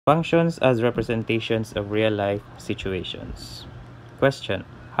Functions as representations of real-life situations. Question: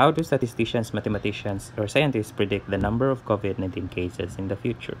 how do statisticians, mathematicians, or scientists predict the number of COVID-19 cases in the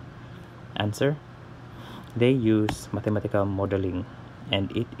future? Answer: they use mathematical modeling,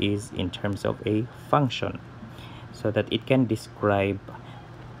 and it is in terms of a function, so that it can describe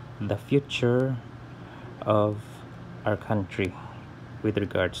the future of our country with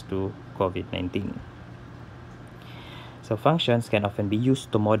regards to COVID-19. So functions can often be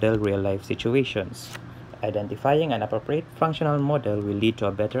used to model real-life situations. Identifying an appropriate functional model will lead to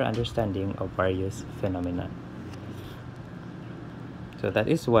a better understanding of various phenomena. So that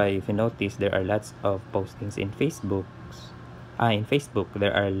is why, if you notice, there are lots of postings in Facebook. In Facebook,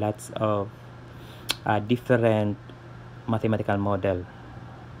 there are lots of different mathematical model.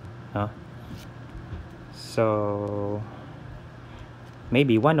 So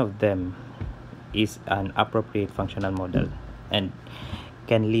maybe one of them is an appropriate functional model and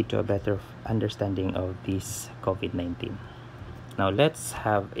can lead to a better understanding of this COVID-19. Now let's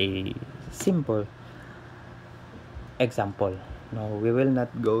have a simple example. Now we will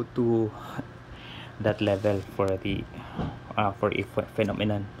not go to that level for the for a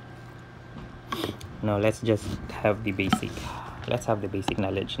phenomenon. Now let's just have the basic. Let's have the basic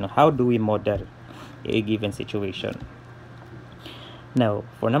knowledge. Now, how do we model a given situation? Now,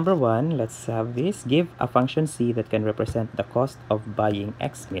 for number one, let's have this. Give a function C that can represent the cost of buying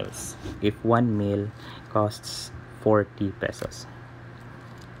X meals if one meal costs 40 pesos.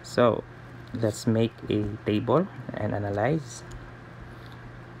 So, let's make a table and analyze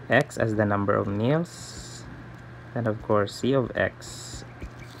X as the number of meals, and of course C of X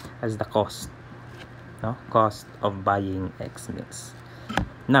as the cost, cost of buying X meals.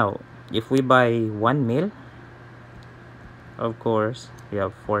 Now, if we buy one meal, of course, we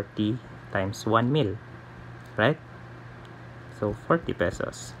have 40 times 1 meal, right? So 40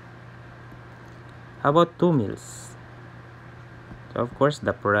 pesos. How about 2 meals? So of course,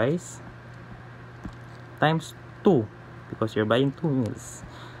 the price times 2, because you're buying 2 meals.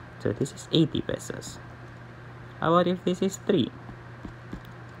 So this is 80 pesos. How about if this is 3?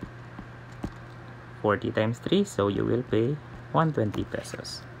 40 times 3, so you will pay 120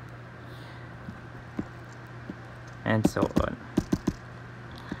 pesos. And so on.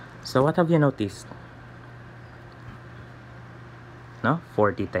 So what have you noticed?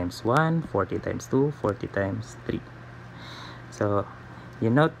 40 times 1, 40 times 2, 40 times 3. So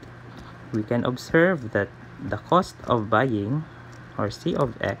you note, we can observe that the cost of buying, or C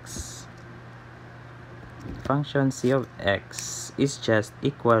of X, function C of X is just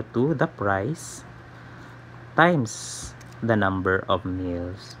equal to the price times the number of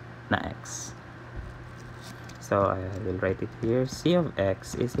meals na X. So I will write it here. C of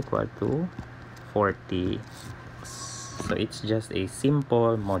X is equal to 40. So it's just a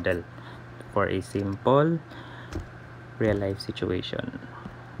simple model for a simple real life situation.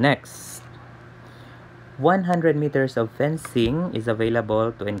 Next, 100 meters of fencing is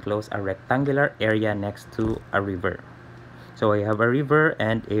available to enclose a rectangular area next to a river. So I have a river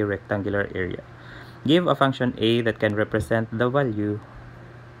and a rectangular area. Give a function A that can represent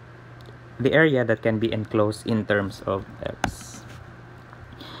the area that can be enclosed in terms of X.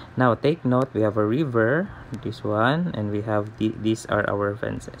 Now take note, we have a river, this one, and we have these are our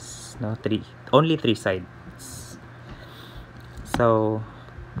fences. Only 3 sides. So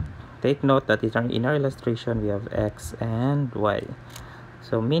take note that in our illustration we have X and Y.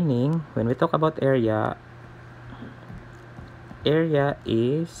 So meaning, when we talk about area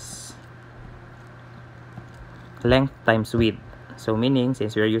is length times width. So meaning,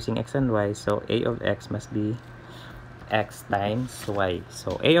 since we are using X and Y, so A of X must be X times Y.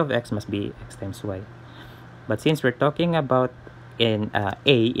 So A of X must be X times Y. But since we're talking about in A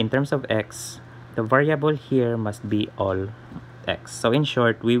in terms of X, the variable here must be all X. So in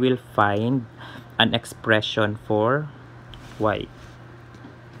short, we will find an expression for Y.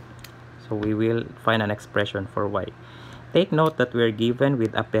 So we will find an expression for Y. Take note that we're given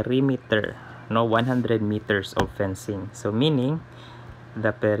with a perimeter, 100 meters of fencing. So meaning,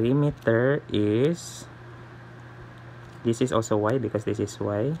 the perimeter is, this is also Y because this is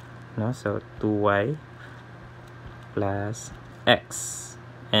Y, so 2Y plus X,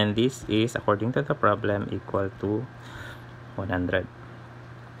 and this is, according to the problem, equal to 100.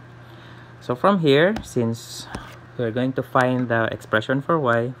 So from here, since we're going to find the expression for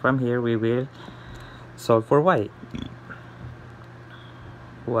Y, from here we will solve for Y.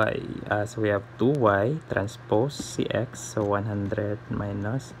 So we have 2Y transpose CX, so 100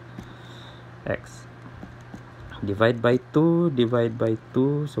 minus X. Divide by 2,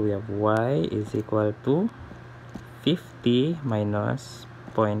 so we have Y is equal to 50 minus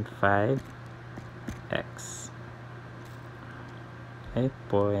 0.5 x. Okay,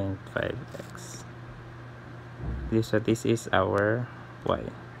 0.5 x. So this is our y.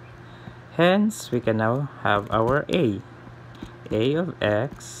 Hence, we can now have our a of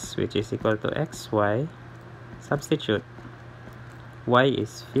x, which is equal to xy. Substitute. Y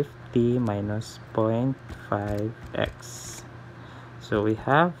is 50 minus 0.5 x. So we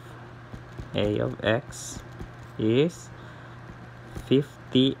have a of x is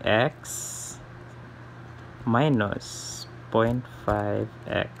 50x minus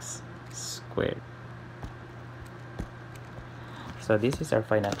 0.5x squared. So this is our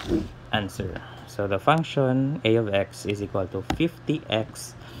final answer. So the function a of x is equal to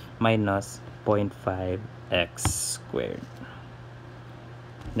 50x minus 0.5x squared.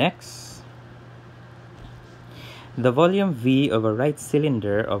 Next, the volume V of a right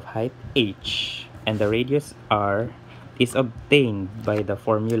cylinder of height h and the radius r is obtained by the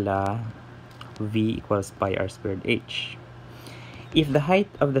formula V equals pi r squared h. If the height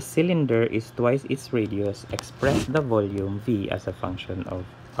of the cylinder is twice its radius, express the volume V as a function of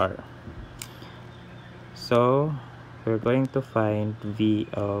r. So we're going to find V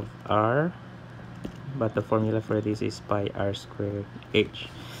of r, but the formula for this is pi r squared h.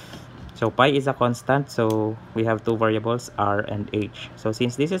 So pi is a constant, so we have two variables, r and h. So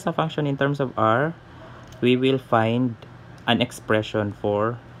since this is a function in terms of r, we will find an expression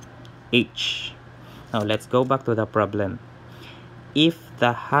for h. Now let's go back to the problem. If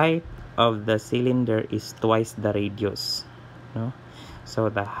the height of the cylinder is twice the radius, no? So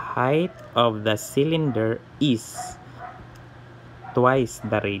the height of the cylinder is twice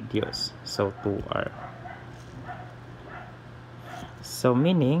the radius, so 2r. So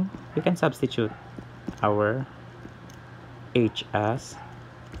meaning we can substitute our h as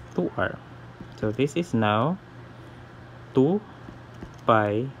 2r. So this is now 2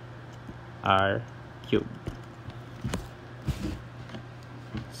 pi r cubed.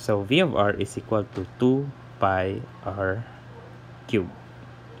 So V of r is equal to 2 pi r cubed.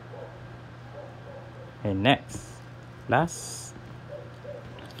 And last,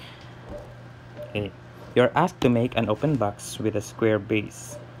 okay, you're asked to make an open box with a square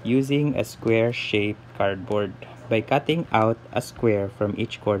base using a square-shaped cardboard by cutting out a square from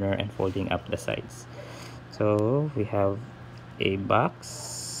each corner and folding up the sides. So we have a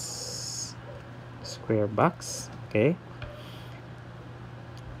box, square box, okay,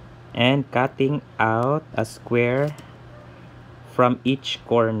 and cutting out a square from each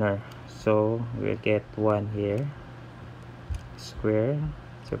corner. So we'll get one here, square.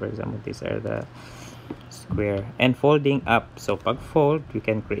 So for example, these are the square, and folding up. So pag fold, we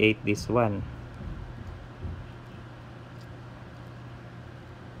can create this one.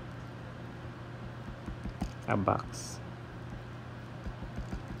 A box.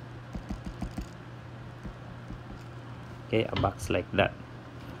 Okay, a box like that.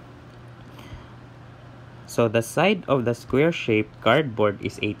 So the side of the square-shaped cardboard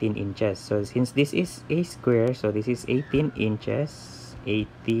is 18 inches. So since this is a square, so this is 18 inches.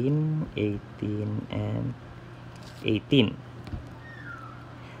 18, 18, and 18.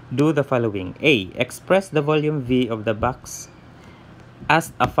 Do the following. A. Express the volume V of the box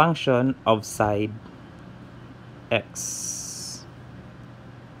as a function of side x.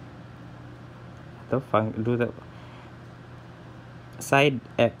 Do the side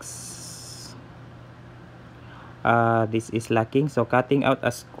x. This is lacking, so cutting out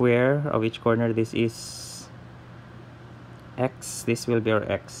a square of each corner, this is x, this will be our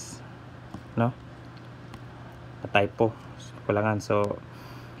x, no, a typo, kulangan. So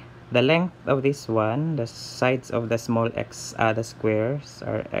the length of this one, the sides of the small x, the squares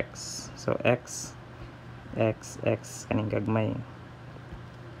are x, so x, x, x, kaning gagmay,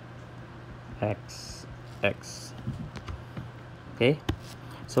 x, x. Okay,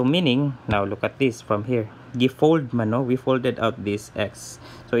 so meaning, now look at this from here. Gifold man, no? We folded out this x.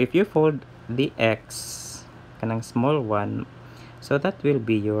 So if you fold the x, kanang small one, so that will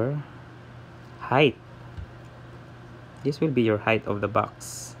be your height. This will be your height of the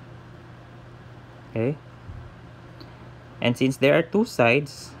box. Okay? And since there are two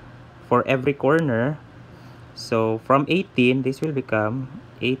sides for every corner, so from 18, this will become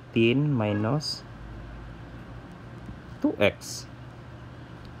 18 minus 2x.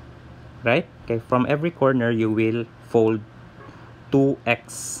 Right? Okay, from every corner you will fold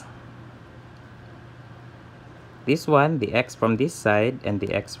 2x. This one, the x from this side and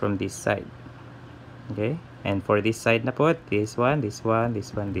the x from this side. Okay? And for this side na po, this one, this one, this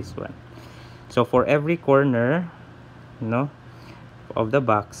one, this one. So for every corner, no, of the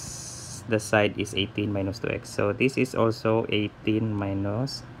box, x, the side is 18 minus 2x. So this is also 18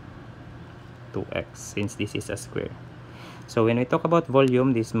 minus 2x since this is a square. So when we talk about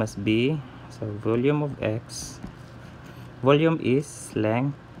volume, this must be, so volume of x, volume is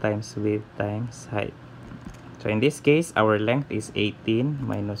length times width times height. So in this case, our length is 18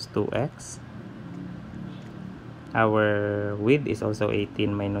 minus 2x. Our width is also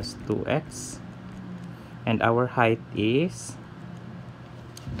 18 minus 2x. And our height is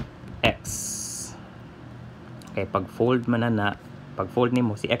x. Okay, pag fold man na, pag fold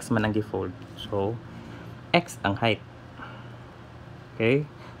nimo si x man ang gi-fold. So x ang height. Okay?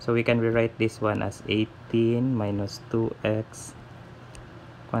 So we can rewrite this one as 18 minus 2x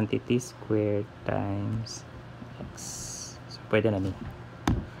quantity squared times x. So pwede na ni.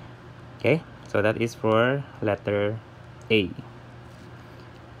 Okay? So that is for letter A.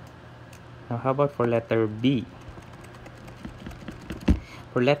 Now how about for letter B?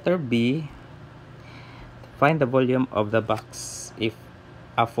 For letter B, find the volume of the box if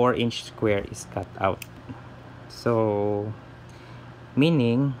a 4-inch square is cut out. So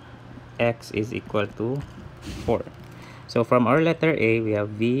meaning x is equal to 4. So from our letter A, we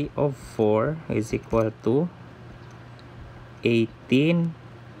have V of 4 is equal to 18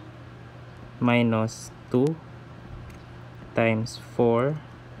 minus 2 times 4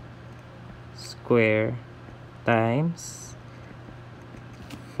 square times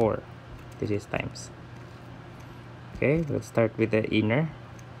 4. This is times. Okay, we'll start with the inner.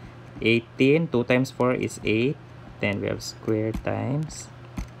 18, 2 times 4 is 8. Then we have square times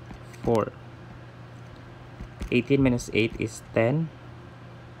 4. 18 minus 8 is 10.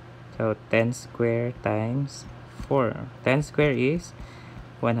 So 10 square times 4. 10 square is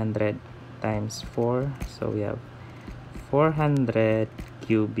 100 times 4. So we have 400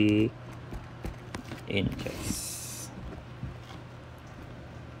 cubic inches.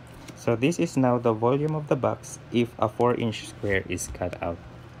 So this is now the volume of the box if a 4-inch square is cut out.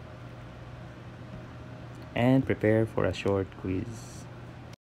 And prepare for a short quiz.